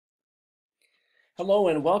Hello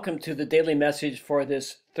and welcome to the daily message for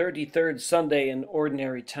this 33rd Sunday in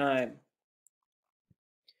Ordinary Time.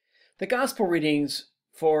 The Gospel readings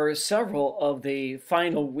for several of the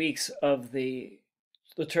final weeks of the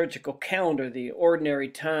liturgical calendar, the Ordinary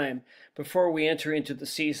Time, before we enter into the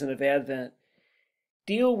season of Advent,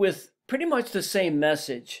 deal with pretty much the same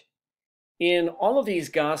message. In all of these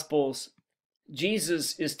Gospels,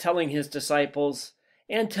 Jesus is telling his disciples,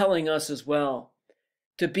 and telling us as well,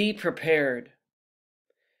 to be prepared.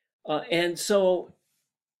 And so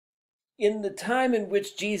in the time in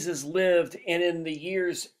which Jesus lived and in the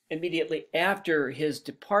years immediately after his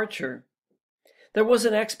departure, there was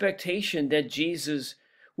an expectation that Jesus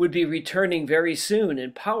would be returning very soon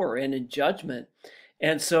in power and in judgment.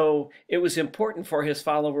 And so it was important for his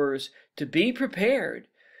followers to be prepared,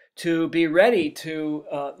 to be ready to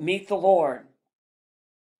meet the Lord.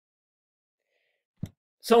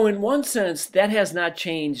 So in one sense, that has not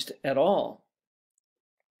changed at all.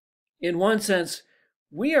 In one sense,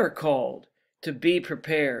 we are called to be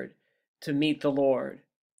prepared to meet the Lord.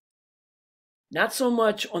 Not so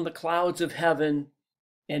much on the clouds of heaven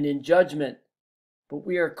and in judgment, but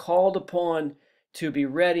we are called upon to be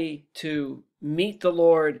ready to meet the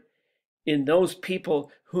Lord in those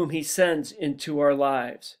people whom he sends into our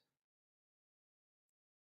lives.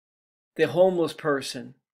 The homeless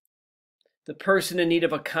person, the person in need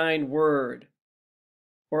of a kind word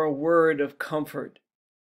or a word of comfort,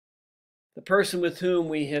 the person with whom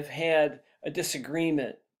we have had a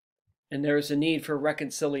disagreement and there is a need for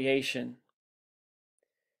reconciliation.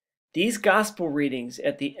 These gospel readings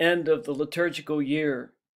at the end of the liturgical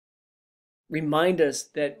year remind us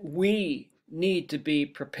that we need to be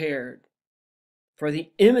prepared for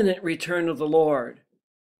the imminent return of the Lord,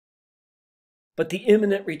 but the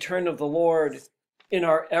imminent return of the Lord in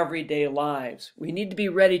our everyday lives. We need to be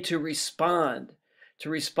ready to respond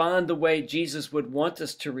the way Jesus would want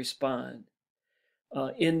us to respond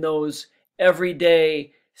in those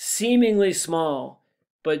everyday, seemingly small,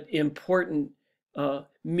 but important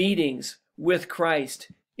meetings with Christ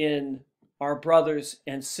in our brothers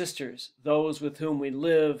and sisters, those with whom we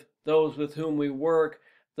live, those with whom we work,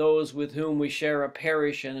 those with whom we share a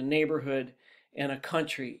parish and a neighborhood and a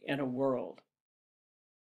country and a world.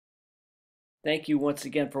 Thank you once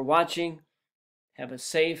again for watching. Have a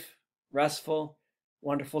safe, restful,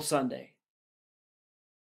 wonderful Sunday.